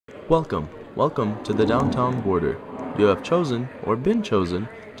Welcome to the downtown border. You have chosen or been chosen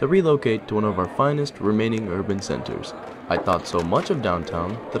to relocate to one of our finest remaining urban centers. I thought so much of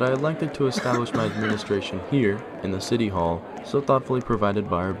downtown that I elected to establish my administration here in the City Hall, so thoughtfully provided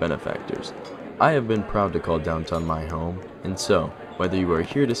by our benefactors. I have been proud to call downtown my home, and so, whether you are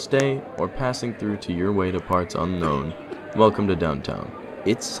here to stay or passing through to your way to parts unknown, welcome to downtown.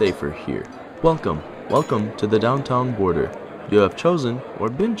 It's safer here. Welcome to the downtown border. You have chosen or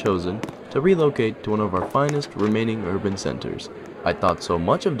been chosen to relocate to one of our finest remaining urban centers. I thought so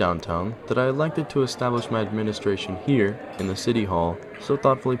much of downtown that I elected to establish my administration here in the City Hall, so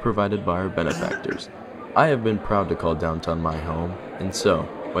thoughtfully provided by our benefactors. I have been proud to call downtown my home, and so,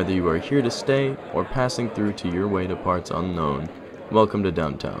 whether you are here to stay or passing through to your way to parts unknown, welcome to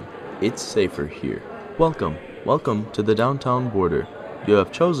downtown. It's safer here. Welcome to the downtown border. You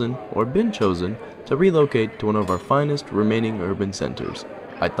have chosen or been chosen to relocate to one of our finest remaining urban centers.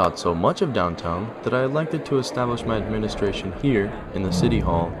 I thought so much of downtown that I elected to establish my administration here in the City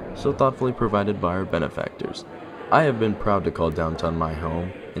Hall, so thoughtfully provided by our benefactors. I have been proud to call downtown my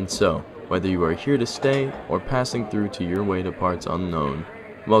home, and so, whether you are here to stay or passing through to your way to parts unknown,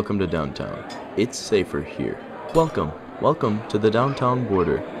 welcome to downtown. It's safer here. Welcome to the downtown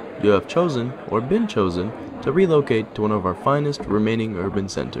border. You have chosen or been chosen to relocate to one of our finest remaining urban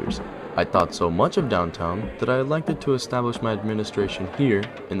centers. I thought so much of downtown that I elected to establish my administration here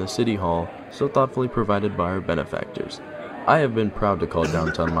in the City Hall, so thoughtfully provided by our benefactors. I have been proud to call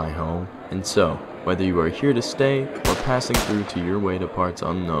downtown my home, and so, whether you are here to stay or passing through to your way to parts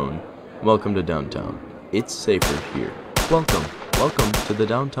unknown, welcome to downtown. It's safer here. Welcome to the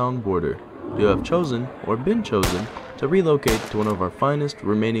downtown border. You have chosen or been chosen to relocate to one of our finest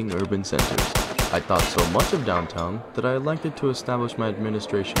remaining urban centers. I thought so much of downtown that I elected to establish my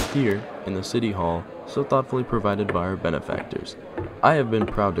administration here in the City Hall, so thoughtfully provided by our benefactors. I have been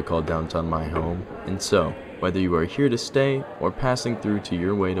proud to call downtown my home, and so, whether you are here to stay or passing through to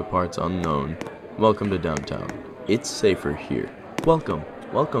your way to parts unknown, welcome to downtown. It's safer here.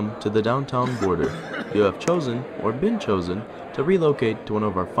 Welcome to the downtown border. You have chosen or been chosen to relocate to one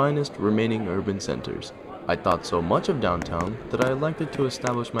of our finest remaining urban centers. I thought so much of downtown that I elected to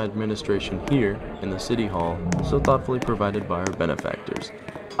establish my administration here in the City Hall, so thoughtfully provided by our benefactors.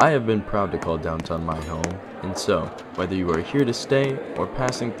 I have been proud to call downtown my home, and so, whether you are here to stay or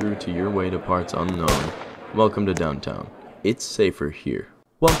passing through to your way to parts unknown, welcome to downtown. It's safer here.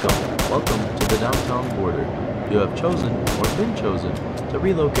 Welcome to the downtown border. You have chosen or been chosen to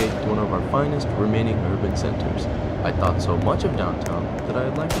relocate to one of our finest remaining urban centers. I thought so much of downtown that I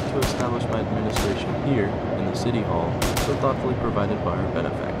elected to establish my administration here in the City Hall, so thoughtfully provided by our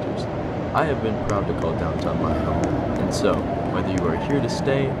benefactors. I have been proud to call downtown my home, and so, whether you are here to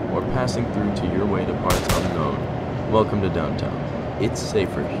stay or passing through to your way to parts unknown, welcome to downtown. It's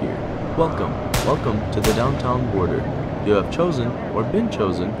safer here. Welcome to the downtown border. You have chosen or been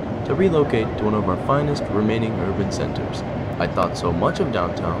chosen to relocate to one of our finest remaining urban centers. I thought so much of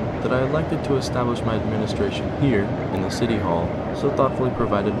downtown that I elected to establish my administration here in the City Hall, so thoughtfully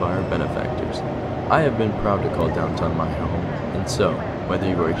provided by our benefactors. I have been proud to call downtown my home, and so, whether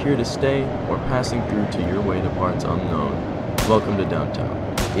you are here to stay or passing through to your way to parts unknown, welcome to downtown.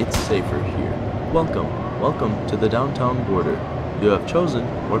 It's safer here. Welcome to the downtown border. You have chosen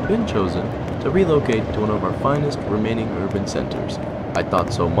or been chosen to relocate to one of our finest remaining urban centers. I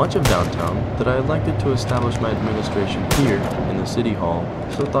thought so much of downtown that I elected to establish my administration here in the City Hall,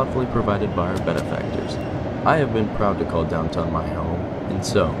 so thoughtfully provided by our benefactors. I have been proud to call downtown my home, and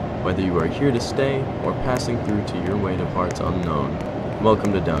so, whether you are here to stay or passing through to your way to parts unknown,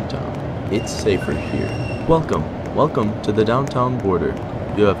 welcome to downtown. It's safer here. Welcome to the downtown border.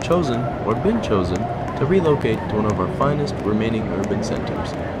 You have chosen or been chosen to relocate to one of our finest remaining urban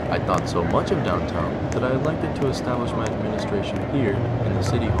centers. I thought so much of downtown that I elected to establish my administration here in the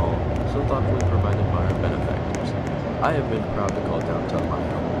City Hall, so thoughtfully provided by our benefactors. I have been proud to call downtown my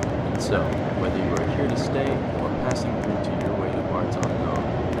home, and so, whether you are here to stay or passing through to your way to parts unknown,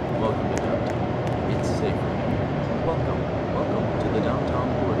 welcome to downtown. It's safer here. Welcome to the downtown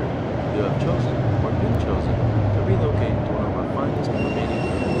border. You have chosen or been chosen to relocate to one of our finest remaining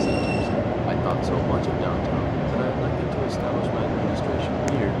urban centers. I thought so much of downtown that I elected to establish my administration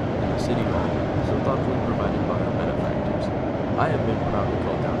here in the City Hall, so thoughtfully provided by our benefactors. I have been proud to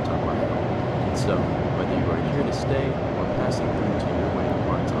call downtown my home, and so, whether you are here to stay or passing through to your way to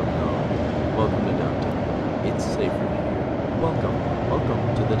parts unknown, welcome to downtown. It's safer here. Welcome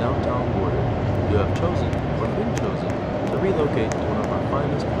to the downtown border. You have chosen or been chosen to relocate to one of our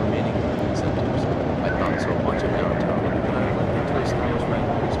finest remaining urban centers. I thought so much of downtown that I elected to establish my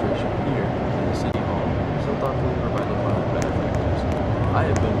administration here in the City Hall, so thoughtfully provided by our benefactors. I I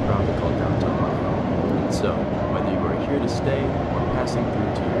have been proud to call downtown my home, and so, whether you are here to stay or passing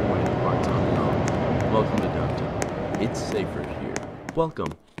through to your way to parts unknown, welcome to downtown. It's safer here.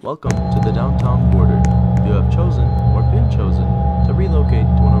 Welcome to the downtown border. You have chosen, or been chosen, to relocate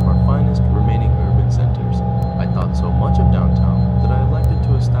to one of our finest remaining urban centers. I thought so much of downtown that I elected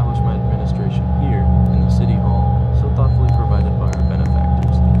to establish my administration here in the City Hall, so thoughtfully provided by our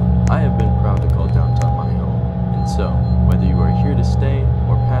benefactors. I have been proud to call downtown my home, and so, whether you are here to stay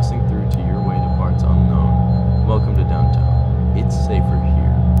or passing through to your way to parts unknown, welcome to downtown. It's safer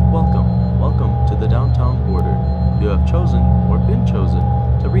here. Welcome to the downtown border. You have chosen, or been chosen,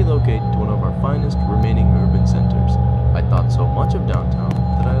 to relocate to one of our finest remaining urban centers. I thought so much of downtown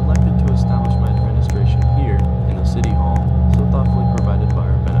that I elected to establish my administration here in the City Hall, so thoughtfully provided by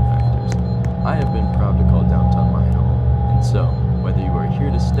our benefactors. I have been proud to call downtown my home, and so, whether you are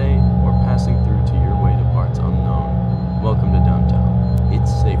here to stay or passing through to your way to parts unknown, welcome to downtown.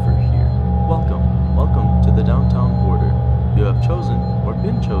 It's safer here. Welcome to the downtown border. You have chosen, or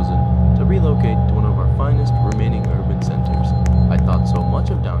been chosen, to relocate to one of our finest remaining urban centers. I thought so much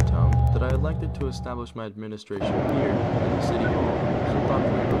of downtown that I elected to establish my administration here in the City Hall, so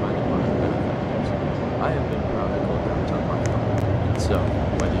thoughtfully provided by our benefactors. I have been proud to call downtown my home, and so,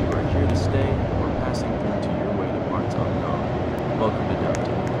 whether you are here to stay or passing through to your way to parts unknown, welcome to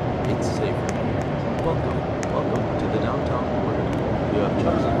downtown. It's safer here. Welcome to the downtown border. You have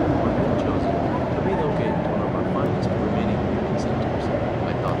chosen, or been chosen, to relocate to one of our finest remaining urban centers.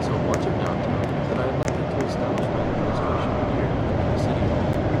 I thought so much of downtown that I elected to establish my administration here in the City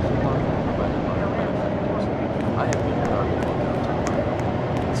Hall, so thoughtfully provided by our benefactors. I have been proud to call downtown my home,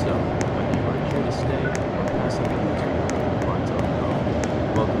 and so, whether you are here to stay or passing through to your way to parts unknown,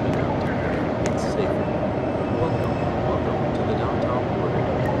 welcome to downtown. It's safer here. Welcome to the downtown border.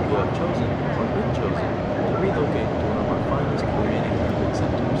 You have chosen, or been chosen, to relocate to one of our finest remaining urban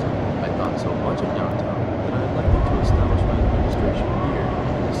centers. I thought so much of downtown that I elected to establish my administration here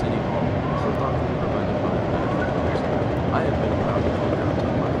in the City Hall, so thoughtfully provided by our benefactors. I have been proud to call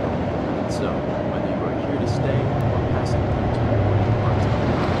downtown my home, and so, whether you are here to stay or passing through to your way to parts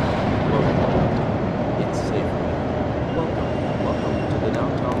unknown, welcome to downtown. It's safer here. Welcome to the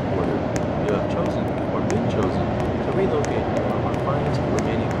downtown border. You have chosen, or been chosen, to relocate to one of our finest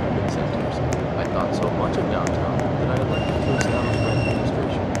remaining urban centers. I thought so much of downtown that I elected to establish my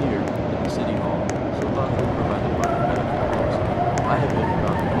administration here in the City Hall, so thoughtfully provided by our benefactors. I have been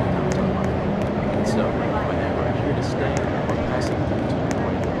proud to call downtown my home, and so, whether you are here to stay or passing through to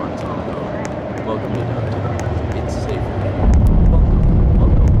your way to parts unknown, welcome to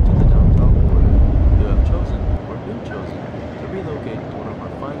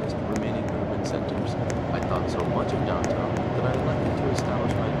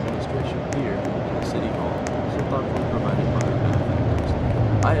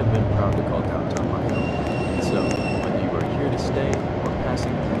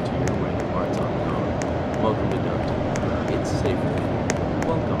downtown. It's safer here.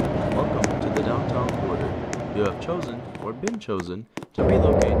 Welcome to the downtown border. You have chosen, or been chosen, to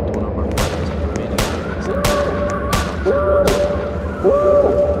relocate to one of our finest remaining urban centers.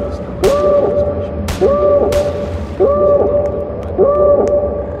 I thought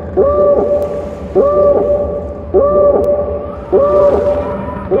so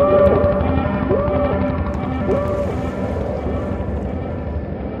much of downtown that I elected to establish my administration here in the City Hall, so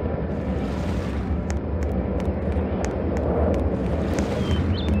thoughtfully provided by our benefactors. I have been proud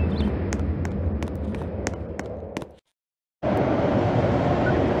to call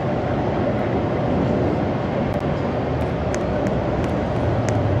downtown my home,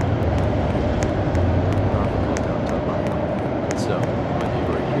 and so, whether you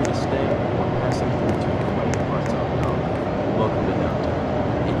are here to stay or passing through to your way to parts unknown, welcome to downtown.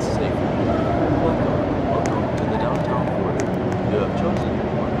 It's safer here. Welcome to the downtown border. You have chosen,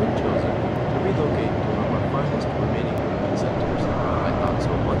 or been chosen, to relocate to one of our finest remaining urban centers.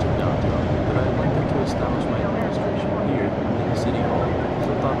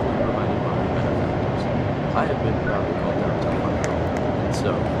 I have been proud to call downtown my home, and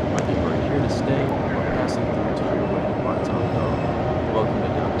so, whether you are here to stay or passing through to your way to parts unknown, welcome to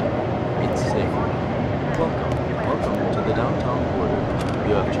downtown. It's safer here. Welcome to the downtown border.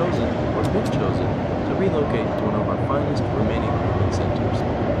 You have chosen, or been chosen, to relocate to one of our finest remaining urban centers.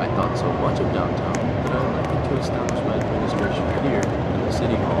 I thought so much of downtown that I elected to establish my administration here in the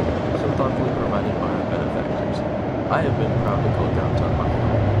City Hall, so thoughtfully provided by our benefactors. I have been proud to call downtown my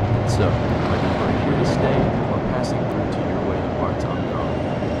home, and so, whether you are here to stay or passing through to your way to parts unknown,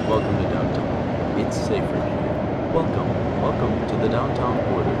 welcome to downtown. It's safer here. Welcome to the downtown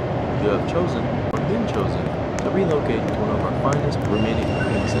border. You have chosen, or been chosen, to relocate to one of our finest remaining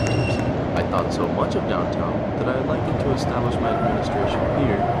urban centers. I thought so much of downtown that I elected to establish my administration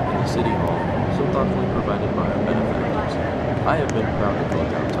here in the City Hall, so thoughtfully provided by our benefactors. I have been proud to call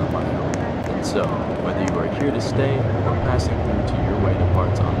downtown my home, and so, whether you are here to stay or passing through to your way to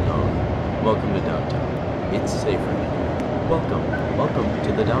parts unknown, welcome to downtown. It's safer here. Welcome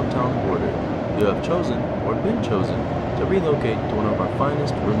to the downtown border. You have chosen, or been chosen, to relocate to one of our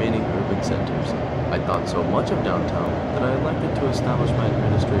finest remaining urban centers. I thought so much of downtown that I elected to establish my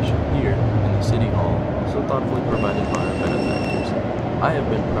administration here in the City Hall, so thoughtfully provided by our benefactors. I have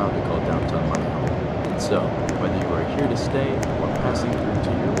been proud to call downtown my home, and so, whether you are here to stay or passing through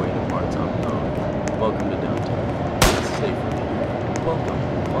to your way to parts unknown, welcome to downtown. It's safer here. Welcome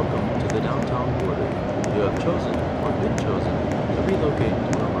to the downtown border. You have chosen, or been chosen, to relocate to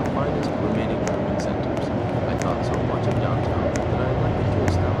one of our finest remaining urban centers. I thought so much of downtown that I elected to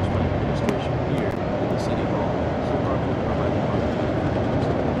establish my administration here in the City Hall, so thoughtfully provided by our benefactors.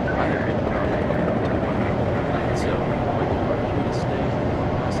 I have been proud to call downtown my home, and so, whether you are here to stay or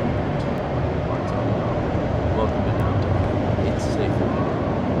passing through to your way to parts unknown, welcome to downtown. It's safer here.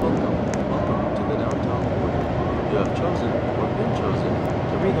 Welcome to the downtown border. You have chosen, or been chosen,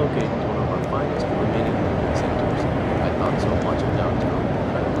 to relocate to one of our finest remaining urban centers. I thought so much of downtown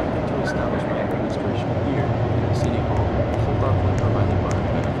that I elected to establish my administration here in the City Hall, so thoughtfully provided by our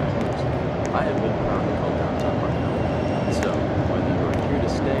benefactors. I have been proud to call downtown my home, and so, whether you are here to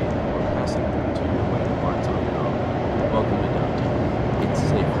stay or passing through to your way to parts unknown, welcome to downtown. It's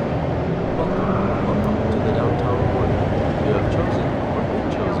safer here. Welcome to the downtown border. You have chosen, or been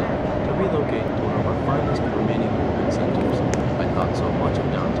chosen, to relocate to one of our finest remaining urban centers. I thought so much of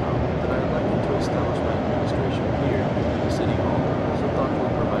downtown that I elected to establish my administration here in the City Hall, so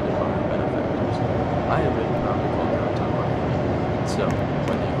thoughtfully provided by our benefactors. I have been proud to call downtown my home, and so,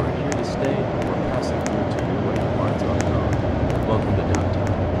 whether you are here to stay or passing through to your way to parts unknown, welcome to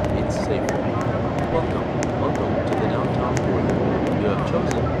downtown. It's safer here. Welcome to the downtown border. You have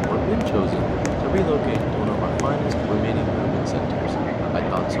chosen, or been chosen, to relocate to one of our finest remaining urban centers. I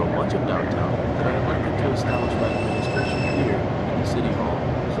thought so much of downtown that I elected to establish my administration here in the City Hall,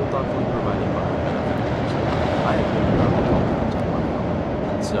 so thoughtfully provided by our benefactors. I have been proud to call downtown my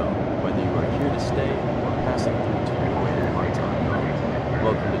home, and so, whether you are here to stay or passing through to your way to parts unknown,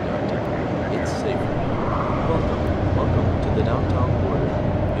 welcome to downtown. It's safer here. Welcome to the downtown border.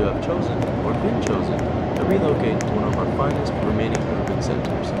 You have chosen, or been chosen, to relocate to one of our finest remaining urban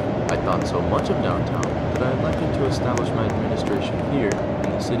centers. I thought so much of downtown that I elected to establish my administration here in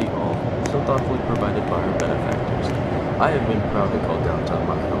the City Hall, so thoughtfully provided by our benefactors. I have been proud to call downtown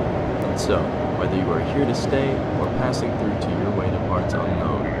my home, and so, whether you are here to stay or passing through to your way to parts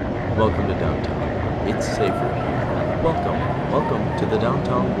unknown, welcome to downtown. It's safer here. Welcome to the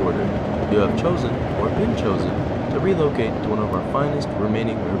downtown border. You have chosen, or been chosen, to relocate to one of our finest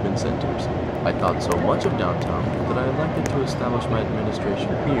remaining urban centers. I thought so much of downtown that I elected to establish my administration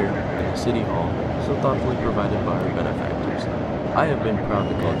here in the City Hall, so thoughtfully provided by our benefactors. I have been proud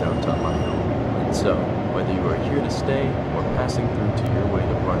to call downtown my home, and so, whether you are here to stay or passing through to your way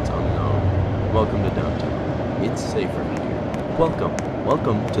to parts unknown, welcome to downtown. It's safer here.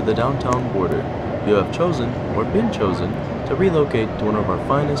 Welcome to the downtown border. You have chosen, or been chosen, to relocate to one of our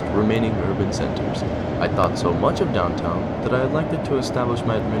finest remaining urban centers. I thought so much of downtown that I elected to establish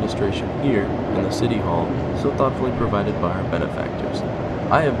my administration here in the City Hall, so thoughtfully provided by our benefactors.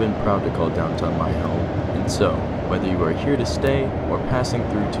 I have been proud to call downtown my home, and so, whether you are here to stay or passing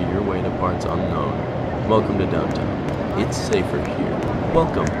through to your way to parts unknown, welcome to downtown. It's safer here.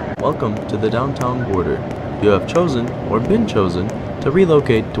 Welcome to the downtown border. You have chosen, or been chosen, to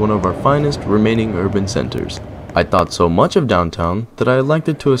relocate to one of our finest remaining urban centers. I thought so much of downtown that I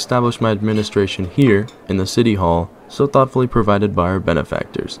elected to establish my administration here in the City Hall, so thoughtfully provided by our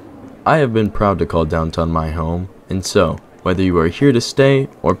benefactors. I have been proud to call downtown my home, and so, whether you are here to stay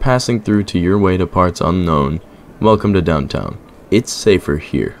or passing through to your way to parts unknown, welcome to downtown. It's safer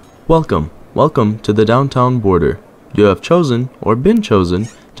here. Welcome to the downtown border. You have chosen, or been chosen,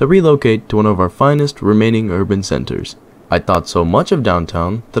 to relocate to one of our finest remaining urban centers. I thought so much of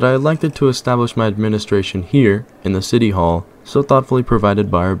downtown that I elected to establish my administration here in the City Hall, so thoughtfully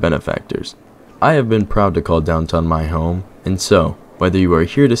provided by our benefactors. I have been proud to call downtown my home, and so, whether you are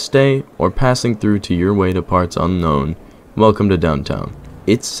here to stay or passing through to your way to parts unknown, welcome to downtown.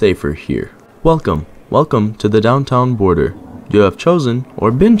 It's safer here. Welcome to the downtown border. You have chosen,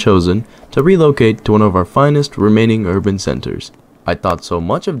 or been chosen, to relocate to one of our finest remaining urban centers. I thought so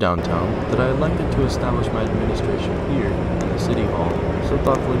much of downtown that I elected to establish my administration here in the City Hall, so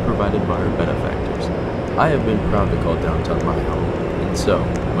thoughtfully provided by our benefactors. I have been proud to call downtown my home, So,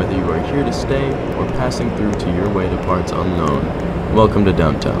 whether you are here to stay or passing through to your way to parts unknown, welcome to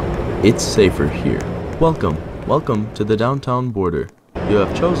downtown. It's safer here. Welcome to the downtown border. You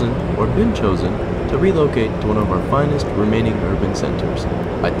have chosen or been chosen to relocate to one of our finest remaining urban centers.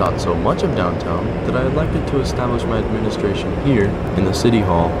 I thought so much of downtown that I elected to establish my administration here in the City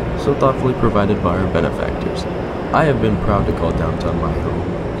Hall, so thoughtfully provided by our benefactors. I have been proud to call downtown my home,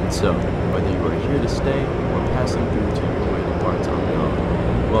 and so, whether you are here to stay or passing through to your way to parts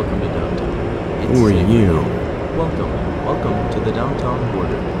unknown, welcome to downtown. Who are you? Welcome to the downtown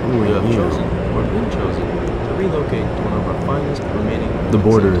border. You have chosen or been chosen to relocate to one of our finest remaining urban The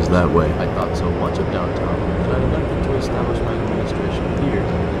border centers. is that way. I thought so much of downtown that I elected to establish my administration here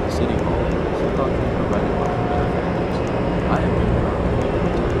in the City Hall, so thoughtfully provided by our benefactors. I have been proud to call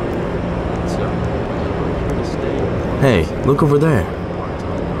downtown my home, and so, whether you are here to stay or Hey, look over there. parts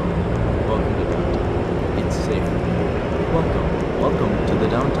unknown, welcome to downtown. It's safer here. Welcome to the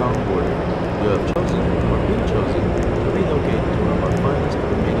downtown border. You have chosen or been chosen to relocate to one of our finest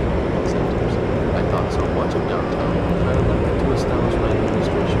remaining urban centers. I thought so much of downtown that I elected to establish my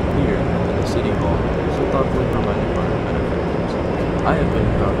administration here in the City Hall, so thoughtfully provided by our benefactors. I have been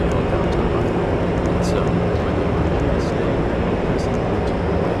proud to call downtown my home, and so, whether you are here to stay or passing through to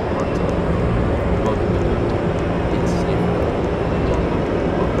your way to parts unknown, welcome to downtown. It's safer.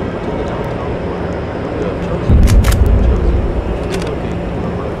 Welcome to the downtown border. You have chosen or been chosen to relocate to one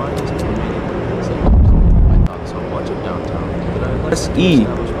of our finest remaining urban centers. I thought so much of downtown that I elected to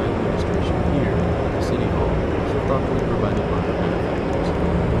establish my administration here in the City Hall, so thoughtfully provided by our benefactors.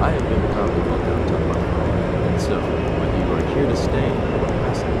 I have been proud to call downtown my home, and so, whether you are here to stay